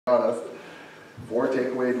honest. 4 take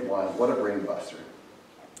away 1. What a brain buster.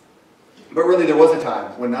 But really, there was a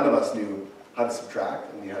time when none of us knew how to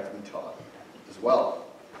subtract, and we had to be taught as well.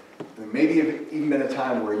 And maybe even been a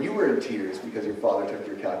time where you were in tears because your father took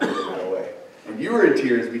your calculator away. And you were in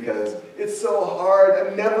tears because it's so hard,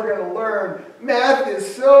 I'm never going to learn. Math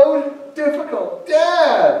is so difficult.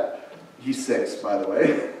 Dad! He's 6, by the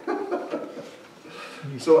way.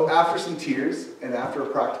 So after some tears and after a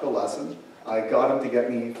practical lesson, I got him to get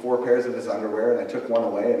me 4 pairs of his underwear, and I took one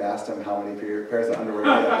away and asked him how many pairs of underwear he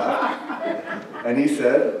had left. And he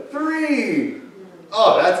said, 3!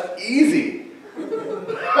 Oh, that's easy. And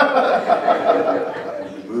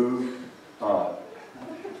we moved on.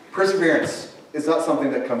 Perseverance is not something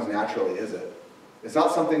that comes naturally, is it? It's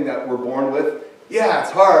not something that we're born with. Yeah, it's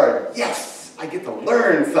hard. Yes, I get to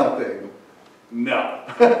learn something. No.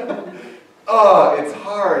 Oh, it's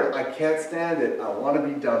hard. I can't stand it. I want to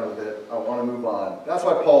be done with it. I want to move on. That's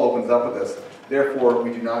why Paul opens up with this. Therefore,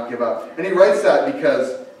 we do not give up. And he writes that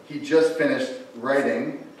because he just finished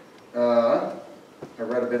writing. I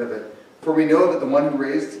read a bit of it. For we know that the one who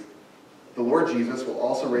raised the Lord Jesus will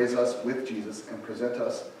also raise us with Jesus and present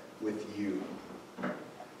us with you.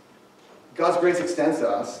 God's grace extends to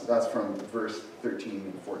us. That's from verse 13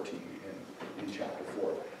 and 14 in chapter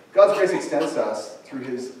 4. God's grace extends to us through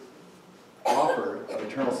his offer of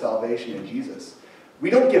eternal salvation in Jesus. We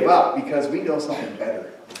don't give up because we know something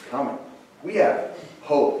better is coming. We have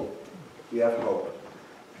hope. We have hope.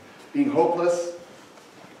 Being hopeless,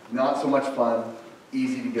 not so much fun,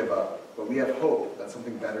 easy to give up. But we have hope that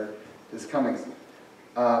something better is coming.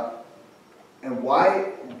 And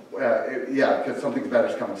why? Yeah, because something better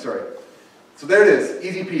is coming. Sorry. So there it is.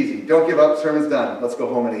 Easy peasy. Don't give up. Sermon's done. Let's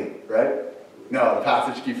go home and eat. Right? No, the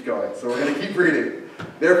passage keeps going. So we're going to keep reading.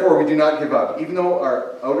 Therefore, we do not give up, even though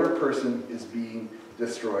our outer person is being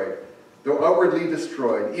destroyed. Though outwardly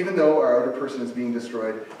destroyed, even though our outer person is being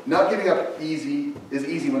destroyed, not giving up is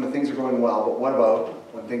easy when the things are going well, but what about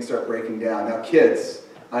when things start breaking down? Now, kids,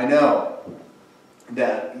 I know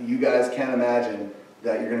that you guys can't imagine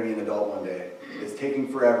that you're going to be an adult one day. It's taking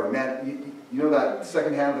forever. Man, you know that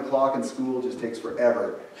second hand of the clock in school just takes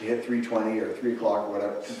forever to hit 3:20 or 3 o'clock or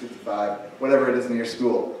whatever, 2:55, whatever it is in your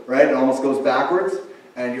school, right? It almost goes backwards,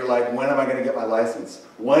 and you're like, when am I going to get my license?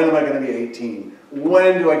 When am I going to be 18?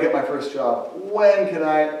 When do I get my first job? When can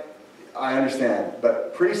I understand,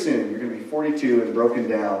 but pretty soon you're going to be 42 and broken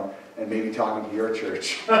down and maybe talking to your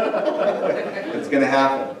church. It's going to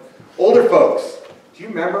happen. Older folks, do you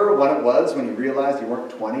remember what it was when you realized you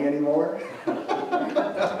weren't 20 anymore?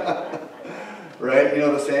 Right? You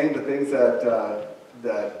know the saying, the things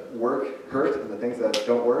that work hurt, and the things that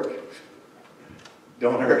don't work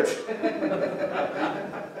don't hurt.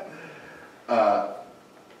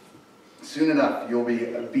 Soon enough, you'll be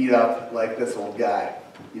beat up like this old guy.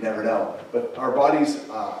 You never know. But our bodies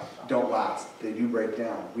don't last. They do break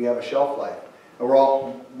down. We have a shelf life. And we're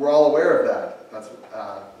all aware of that.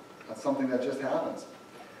 That's something that just happens.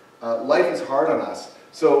 Life is hard on us.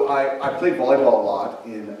 So I played volleyball a lot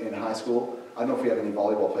in high school. I don't know if we have any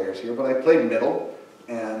volleyball players here, but I played middle.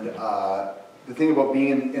 And the thing about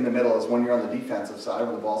being in the middle is when you're on the defensive side,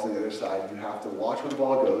 when the ball's on the other side, you have to watch where the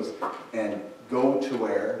ball goes and go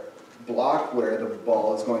to block where the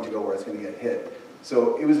ball is going to go, where it's going to get hit.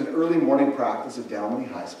 So it was an early morning practice at Delisle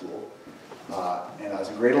High School. And I was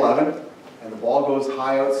in grade 11, and the ball goes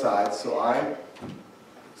high outside, so I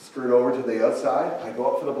skirt over to the outside. I go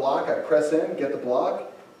up for the block, I press in, get the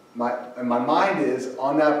block. And my mind is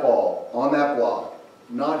on that ball, on that block,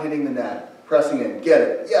 not hitting the net, pressing in, get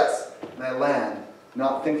it, yes! And I land,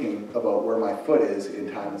 not thinking about where my foot is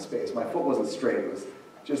in time and space. My foot wasn't straight, it was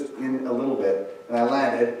just in a little bit, and I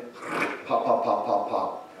landed, pop, pop, pop, pop,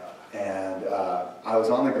 pop. And I was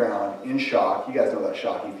on the ground in shock. You guys know that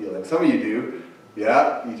shocky feeling. Some of you do.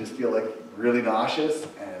 Yeah, you just feel like really nauseous,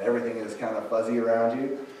 and everything is kind of fuzzy around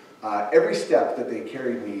you. Every step that they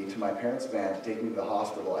carried me to my parents' van to take me to the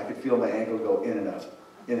hospital, I could feel my ankle go in and out,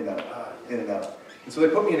 in and out, in and out. And so they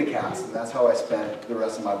put me in a cast, and that's how I spent the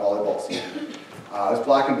rest of my volleyball season. I was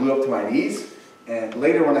black and blue up to my knees, and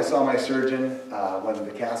later when I saw my surgeon, when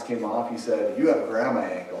the cast came off, he said, "You have grandma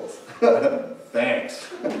ankles." Thanks.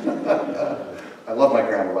 I love my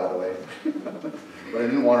grandma, by the way, but I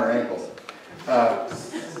didn't want her ankles.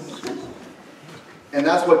 And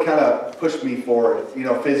that's what kind of pushed me forward. You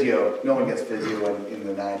know, physio, no one gets physio in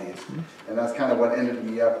the 90s. And that's kind of what ended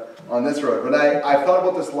me up on this road. But I've thought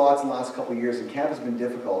about this lots in the last couple of years, and camp has been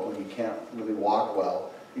difficult when you can't really walk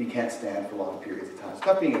well, and you can't stand for long periods of time. It's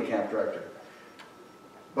tough being a camp director.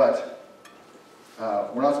 But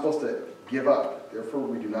we're not supposed to give up. Therefore,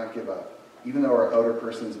 we do not give up. Even though our outer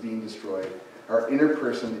person is being destroyed, Our inner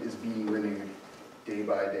person is being renewed day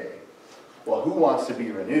by day. Well, who wants to be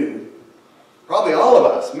renewed? Probably all of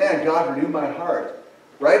us. Man, God, renew my heart.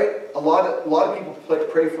 Right? A lot of people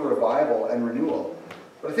pray for revival and renewal.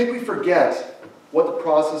 But I think we forget what the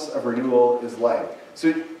process of renewal is like.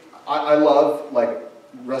 So I love like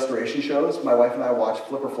restoration shows. My wife and I watch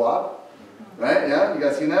Flip or Flop. Right? Yeah? You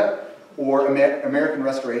guys seen that? Or American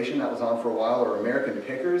Restoration, that was on for a while. Or American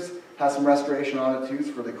Pickers has some restoration on it too. It's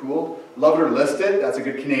really cool. Love It or List It. That's a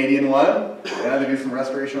good Canadian one. Yeah, they do some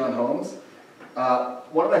restoration on homes.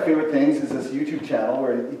 One of my favorite things is this YouTube channel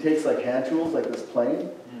where he takes like hand tools like this plane,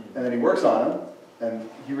 and then he works on them, and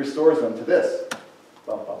he restores them to this.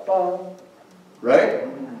 Bum, bum, bum. Right?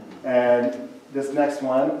 And this next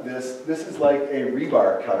one, this is like a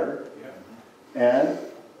rebar cutter. And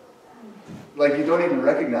like you don't even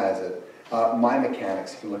recognize it. My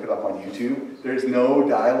Mechanics, you can look it up on YouTube. There's no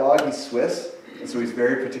dialogue. He's Swiss, and so he's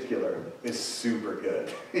very particular. It's super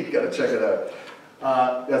good. You gotta check it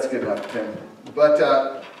out. That's good enough for him. But,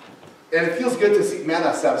 and it feels good to see, man,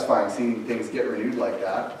 that's satisfying seeing things get renewed like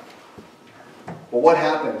that. But what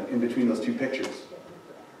happened in between those two pictures?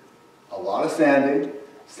 A lot of sanding,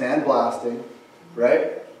 sandblasting,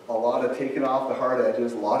 right? A lot of taking off the hard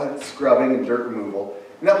edges, a lot of scrubbing and dirt removal.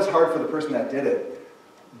 And that was hard for the person that did it.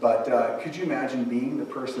 But could you imagine being the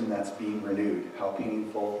person that's being renewed? How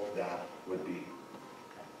painful that would be.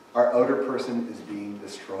 Our outer person is being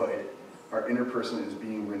destroyed. Our inner person is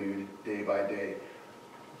being renewed day by day.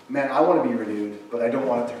 Man, I want to be renewed, but I don't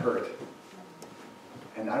want it to hurt.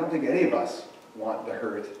 And I don't think any of us want the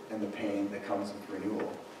hurt and the pain that comes with renewal.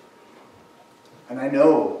 And I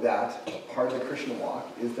know that part of the Christian walk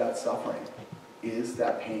is that suffering, is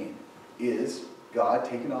that pain, is God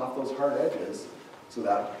taking off those hard edges so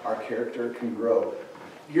that our character can grow.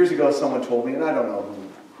 Years ago, someone told me, and I don't know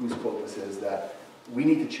whose quote this is, that we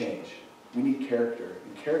need to change. We need character.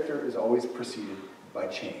 And character is always preceded by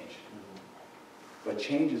change. But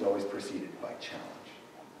change is always preceded by challenge.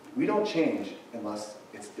 We don't change unless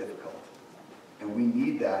it's difficult. And we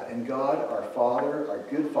need that. And God, our Father, our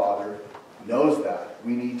good Father, knows that.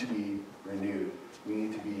 We need to be renewed. We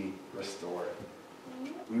need to be restored.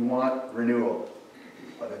 We want renewal,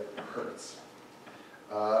 but it hurts.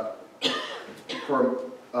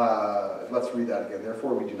 Let's read that again.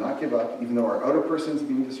 Therefore, we do not give up, even though our outer person is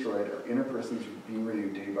being destroyed, our inner person is being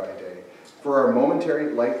renewed day by day. For our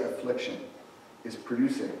momentary light affliction is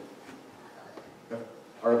producing.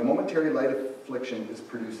 Our momentary light affliction is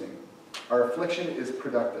producing. Our affliction is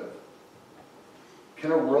productive.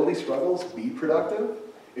 Can our worldly struggles be productive?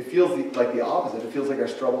 It feels like the opposite. It feels like our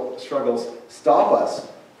struggles stop us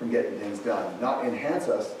from getting things done, not enhance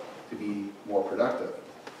us to be more productive.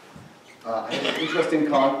 I had an interesting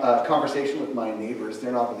conversation with my neighbors.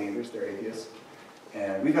 They're not believers, they're atheists.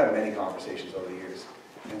 And we've had many conversations over the years.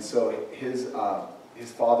 And so his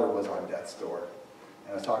father was on death's door.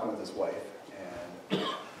 And I was talking with his wife. And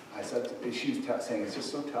I said, she was saying it's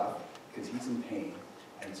just so tough because he's in pain.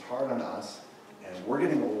 And it's hard on us. And we're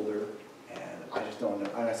getting older. And I just don't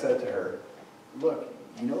know. And I said to her, look,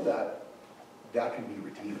 you know that can be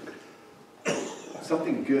redeemed.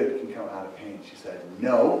 Something good can come out of pain. She said,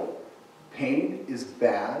 no. Pain is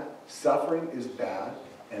bad, suffering is bad,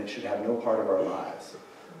 and it should have no part of our lives.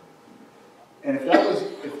 And if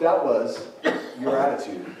that was your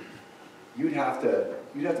attitude, you'd have to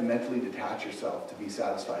mentally detach yourself to be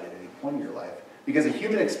satisfied at any point in your life. Because a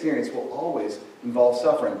human experience will always involve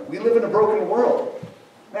suffering. We live in a broken world.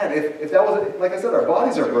 Man, if that wasn't, like I said, our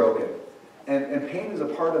bodies are broken. And pain is a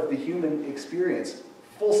part of the human experience.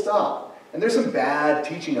 Full stop. And there's some bad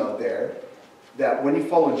teaching out there that when you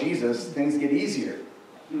follow Jesus, things get easier.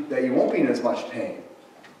 That you won't be in as much pain.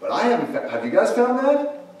 But I haven't have you guys found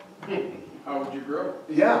that? How would you grow?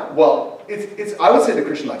 Yeah, well, I would say the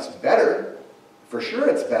Christian life's better. For sure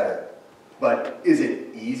it's better. But is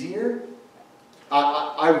it easier?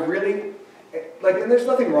 I really, and there's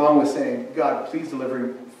nothing wrong with saying, God, please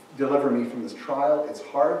deliver me from this trial. It's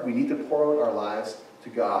hard. We need to pour out our lives to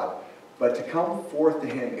God. But to come forth to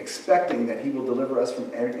Him expecting that He will deliver us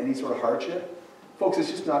from any sort of hardship, folks,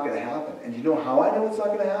 it's just not going to happen. And you know how I know it's not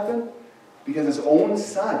going to happen? Because His own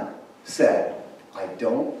Son said, I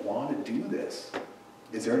don't want to do this.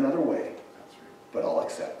 Is there another way? But I'll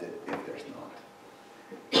accept it if there's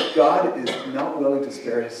not. God is not willing to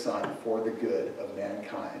spare His Son for the good of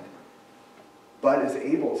mankind, but is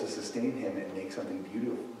able to sustain Him and make something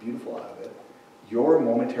beautiful out of it. Your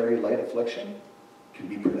momentary light affliction can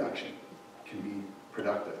be production, can be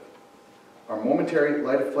productive. Our momentary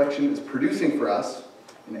light affliction is producing for us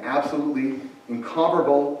an absolutely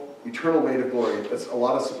incomparable eternal weight of glory. That's a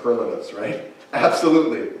lot of superlatives, right?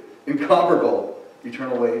 Absolutely. incomparable,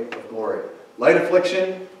 eternal weight of glory. Light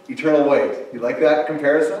affliction, eternal weight. You like that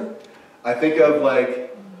comparison? I think of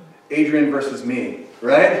like Adrian versus me,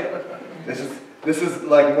 right? This is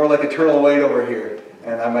like more like eternal weight over here,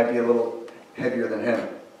 and I might be a little heavier than him.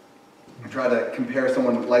 I try to compare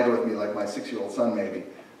someone lighter with me, like my 6-year-old son maybe,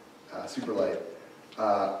 super light.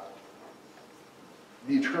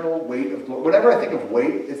 The eternal weight of glory. Whenever I think of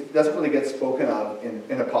weight, it doesn't really get spoken of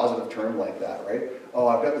in a positive term like that, right? Oh,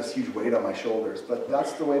 I've got this huge weight on my shoulders. But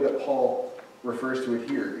that's the way that Paul refers to it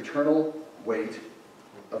here. Eternal weight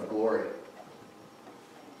of glory.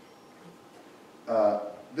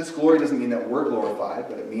 This glory doesn't mean that we're glorified,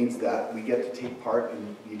 but it means that we get to take part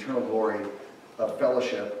in the eternal glory of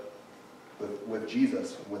fellowship with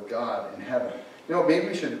Jesus, with God in heaven. You know, maybe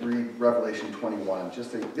we should read Revelation 21.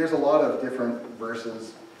 There's a lot of different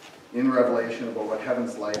verses in Revelation about what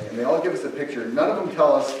heaven's like, and they all give us a picture. None of them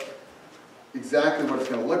tell us exactly what it's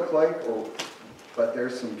going to look like, but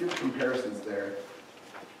there's some good comparisons there.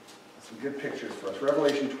 Some good pictures for us.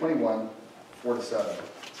 Revelation 21, 4-7.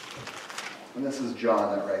 And this is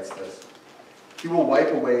John that writes this. He will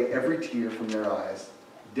wipe away every tear from their eyes.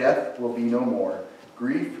 Death will be no more.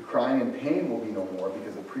 Grief, crying, and pain will be no more,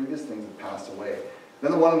 because the previous things have passed away.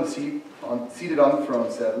 Then the one on the seated on the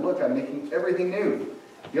throne said, "Look, I'm making everything new."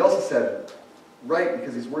 He also said, "Write,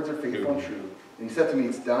 because these words are faithful and true." And he said to me,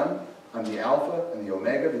 "It's done. I'm the Alpha and the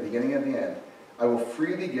Omega, the beginning and the end. I will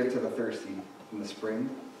freely give to the thirsty from the spring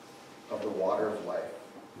of the water of life."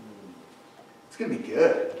 It's going to be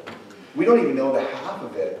good. We don't even know the half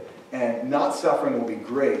of it, and not suffering will be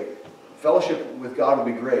great. Fellowship with God will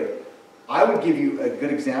be great. I would give you a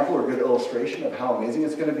good example or a good illustration of how amazing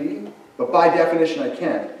it's going to be, but by definition I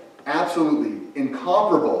can't. Absolutely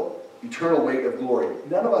incomparable eternal weight of glory.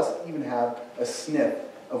 None of us even have a sniff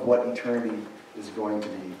of what eternity is going to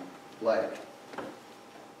be like.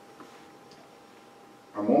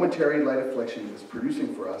 Our momentary light affliction is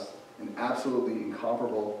producing for us an absolutely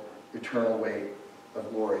incomparable eternal weight of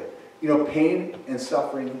glory. You know, pain and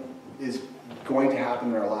suffering is going to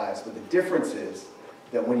happen in our lives, but the difference is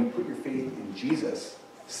that when you put your faith in Jesus,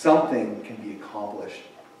 something can be accomplished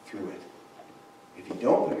through it. If you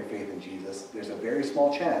don't put your faith in Jesus, there's a very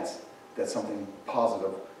small chance that something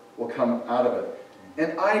positive will come out of it.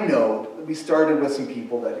 And I know that we started with some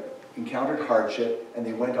people that encountered hardship and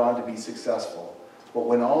they went on to be successful. But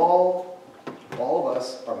when all of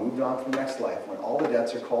us are moved on to the next life, when all the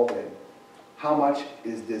debts are called in, how much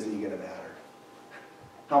is Disney going to matter?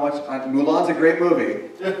 How much? Mulan's a great movie,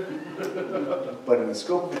 but in the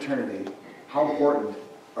scope of eternity, how important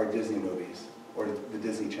are Disney movies or the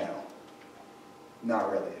Disney Channel? Not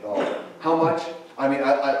really at all. How much? I mean,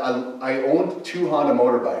 I owned 2 Honda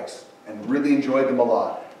motorbikes and really enjoyed them a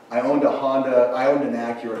lot. I owned an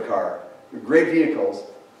Acura car. They're great vehicles,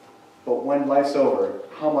 but when life's over,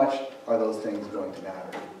 how much are those things going to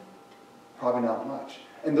matter? Probably not much.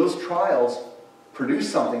 And those trials produce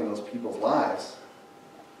something in those people's lives.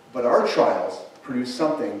 But our trials produce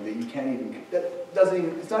something that you can't even,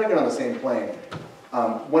 it's not even on the same plane.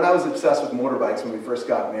 When I was obsessed with motorbikes when we first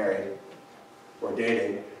got married, or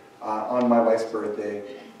dating, on my wife's birthday,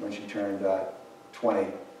 when she turned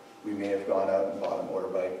 20, we may have gone out and bought a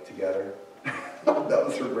motorbike together. That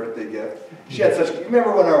was her birthday gift. She had you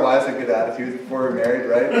remember when our wives had good attitudes before we were married,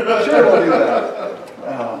 right? Sure, we'll do that.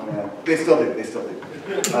 Oh man, they still do.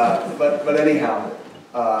 But anyhow,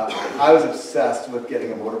 I was obsessed with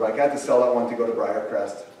getting a motorbike. I had to sell that one to go to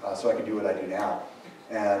Briarcrest so I could do what I do now.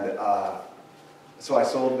 And so I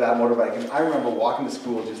sold that motorbike. And I remember walking to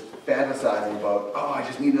school just fantasizing about, oh, I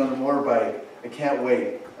just need another motorbike. I can't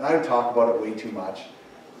wait. And I would talk about it way too much.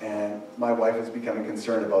 And my wife was becoming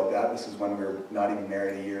concerned about that. This is when we were not even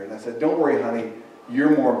married a year. And I said, don't worry, honey.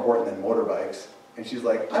 You're more important than motorbikes. And she's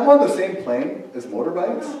like, I'm on the same plane as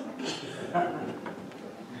motorbikes?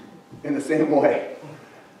 In the same way.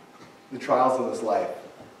 The trials of this life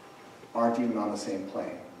aren't even on the same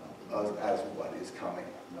plane as what is coming.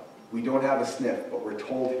 We don't have a sniff, but we're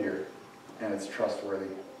told here, and it's trustworthy.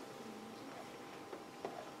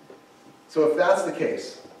 So if that's the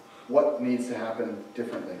case, what needs to happen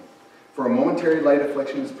differently? For a momentary light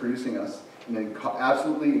affliction is producing us an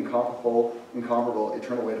absolutely incomparable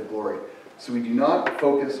eternal weight of glory. So we do not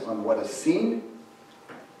focus on what is seen,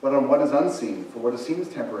 but on what is unseen. For what is seen is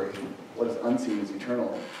temporary, what is unseen is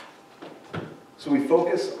eternal. So we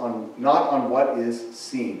focus not on what is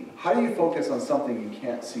seen. How do you focus on something you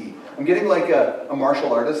can't see? I'm getting like a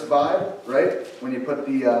martial artist vibe, right? When you put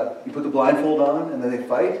the blindfold on and then they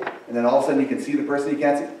fight, and then all of a sudden you can see the person you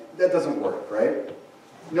can't see. That doesn't work, right?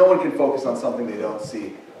 No one can focus on something they don't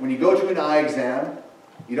see. When you go to an eye exam,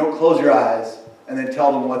 you don't close your eyes and then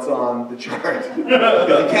tell them what's on the chart. Because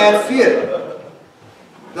you can't see it.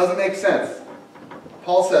 Doesn't make sense.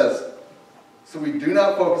 Paul says, so we do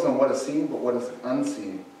not focus on what is seen, but what is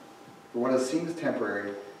unseen. For what is seen is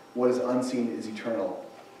temporary, what is unseen is eternal.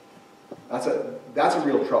 That's a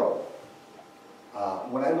real trouble.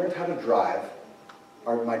 When I learned how to drive,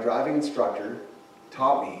 my driving instructor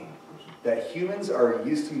taught me that humans are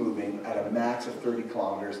used to moving at a max of 30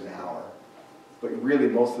 kilometers an hour. But really,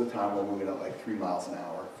 most of the time, we're moving at like 3 miles an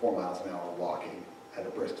hour, 4 miles an hour, walking at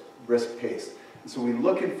a brisk pace. And so we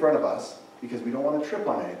look in front of us because we don't want to trip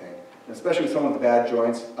on anything. And especially with someone with bad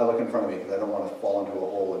joints, I look in front of me because I don't want to fall into a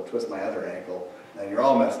hole and twist my other ankle, and you're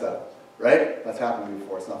all messed up, right? That's happened to me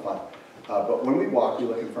before, it's not fun. But when we walk, we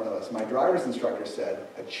look in front of us. My driver's instructor said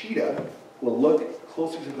a cheetah will look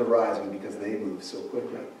closer to the horizon because they move so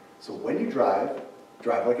quickly. So when you drive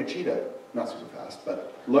like a cheetah. Not super fast,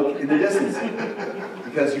 but look in the distance.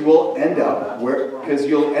 Because you will end up where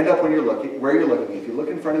you're looking. If you look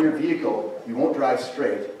in front of your vehicle, you won't drive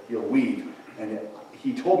straight, you'll weave. And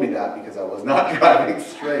he told me that because I was not driving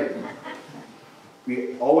straight.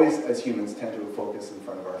 We always, as humans, tend to focus in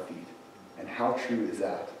front of our feet. And how true is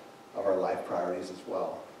that of our life priorities as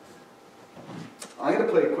well? I'm going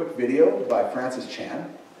to play a quick video by Francis Chan.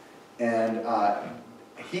 And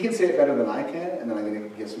he can say it better than I can, and then I'm going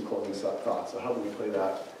to give some closing thoughts. So how do we play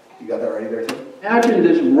that? You got that ready there, Tim? Imagine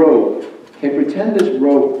this rope. Okay, pretend this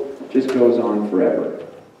rope just goes on forever.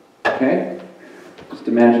 Okay? Just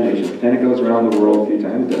imagination. Pretend it goes around the world a few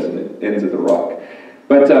times. It doesn't. It ends at the rock.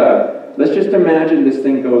 But let's just imagine this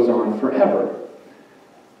thing goes on forever.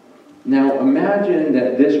 Now imagine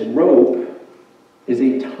that this rope is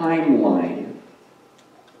a timeline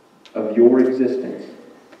of your existence.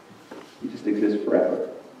 You just exist forever.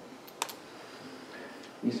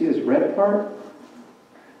 You see this red part?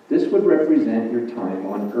 This would represent your time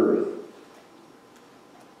on earth.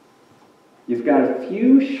 You've got a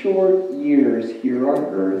few short years here on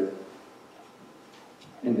earth,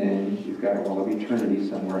 and then you've got all of eternity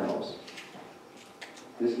somewhere else.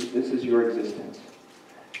 This is your existence.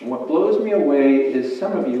 And what blows me away is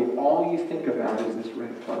some of you, all you think about is this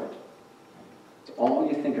red part. It's all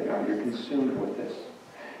you think about. You're consumed with this.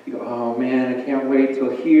 You go, oh man, I can't wait till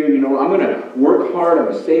here. You know, I'm going to work hard. I'm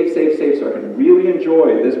going to save so I can really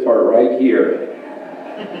enjoy this part right here.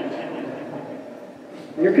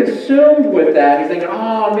 And you're consumed with that. You're thinking,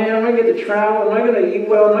 oh man, am I going to get to travel? Am I going to eat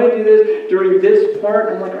well? Am I going to do this during this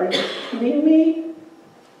part? And I'm like, are you kidding me?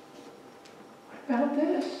 What about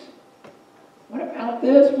this? What about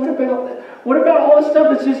this? What about that? What about all this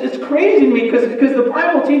stuff? It's crazy to me because the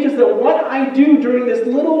Bible teaches that what I do during this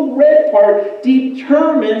little red part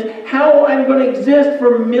determines how I'm going to exist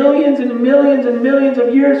for millions and millions and millions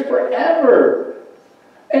of years forever.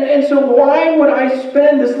 And so why would I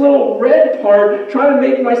spend this little red part trying to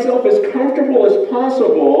make myself as comfortable as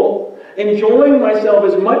possible, enjoying myself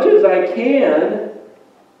as much as I can?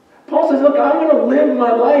 Paul says, look, I'm going to live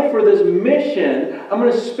my life for this mission. I'm going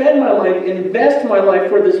to spend my life, invest my life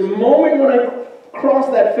for this moment when I cross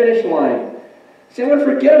that finish line. See, I'm going to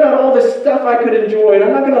forget about all this stuff I could enjoy. And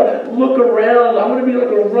I'm not going to look around. I'm going to be like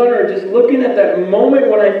a runner, just looking at that moment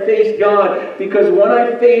when I face God. Because when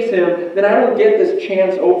I face Him, then I don't get this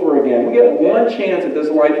chance over again. We get one chance at this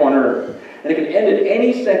life on earth. And it can end at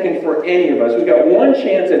any second for any of us. We've got one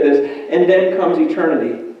chance at this, and then comes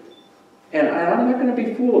eternity. And I'm not going to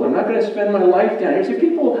be fooled. I'm not going to spend my life down here. See,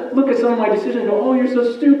 people look at some of my decisions and go, oh, you're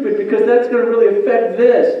so stupid because that's going to really affect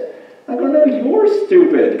this. I go, no, you're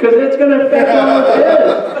stupid because that's going to affect all of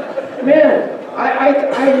this. Man,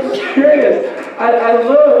 I'm serious. I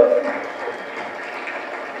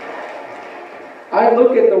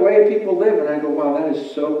look at the way people live and I go, wow, that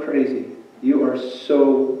is so crazy. You are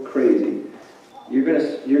so crazy. You're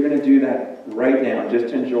gonna do that right now,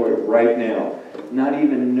 just to enjoy it right now, not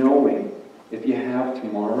even knowing if you have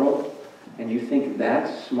tomorrow, and you think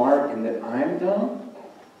that's smart and that I'm dumb.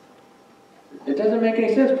 It doesn't make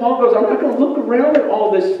any sense. Paul goes, I'm not going to look around at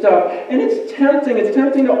all this stuff. And it's tempting. It's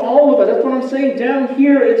tempting to all of us. That's what I'm saying. Down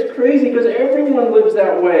here, it's crazy because everyone lives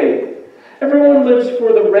that way. Everyone lives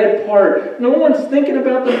for the red part. No one's thinking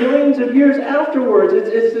about the millions of years afterwards. It's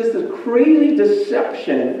just this crazy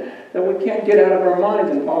deception that we can't get out of our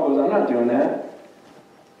minds. And Paul goes, I'm not doing that.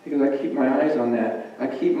 Because I keep my eyes on that. I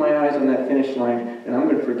keep my eyes on that finish line. And I'm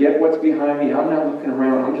going to forget what's behind me. I'm not looking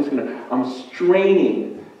around. I'm straining.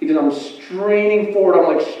 Because I'm straining forward.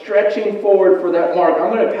 I'm like stretching forward for that mark.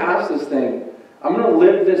 I'm going to pass this thing. I'm going to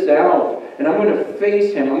live this out. And I'm going to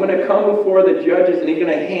face Him. I'm going to come before the judges and He's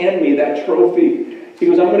going to hand me that trophy. He's He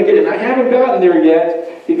goes, I'm going to get it. And I haven't gotten there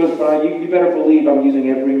yet. He goes, but you better believe I'm using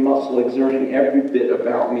every muscle, exerting every bit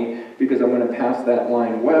about me, because I'm going to pass that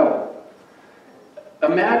line well.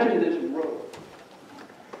 Imagine this road.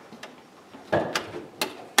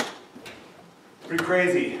 Pretty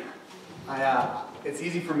crazy. It's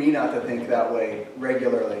easy for me not to think that way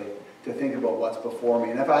regularly, to think about what's before me.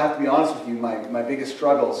 And if I have to be honest with you, my biggest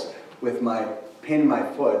struggles with my pain in my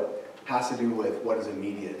foot has to do with what is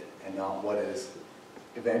immediate and not what is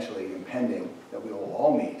eventually impending that we will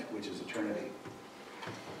all meet, which is eternity.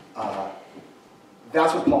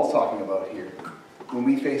 That's what Paul's talking about here. When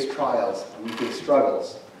we face trials, when we face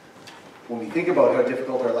struggles, when we think about how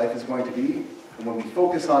difficult our life is going to be, and when we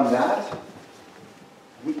focus on that,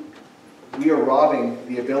 we are robbing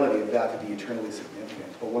the ability of that to be eternally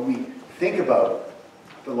significant. But when we think about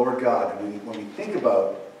the Lord God, and when we think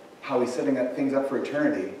about how He's setting things up for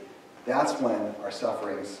eternity, that's when our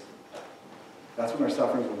sufferings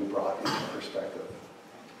will be brought into perspective.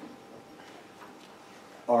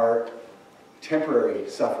 Our temporary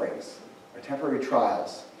sufferings, our temporary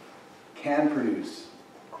trials, can produce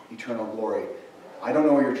eternal glory. I don't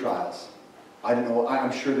know your trials. I don't know.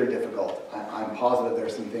 I'm sure they're difficult. I'm positive there are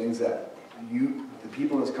some things that the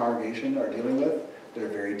people in this congregation are dealing with that are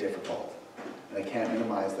very difficult. And I can't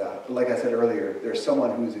minimize that. But like I said earlier, there's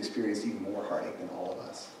someone who's experienced even more heartache than all of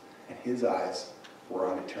us. And his eyes were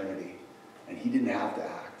on eternity. And he didn't have to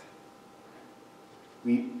act.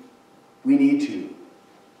 We need to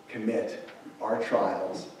commit our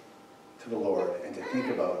trials to the Lord and to think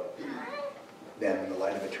about them in the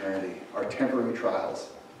light of eternity. Our temporary trials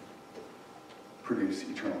produce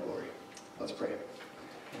eternal glory. Let's pray.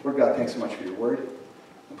 Lord God, thanks so much for your word.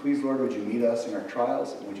 And please, Lord, would you meet us in our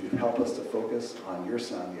trials, and would you help us to focus on your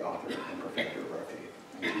Son, the author and perfecter of our faith.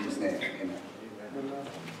 In Jesus' name, amen.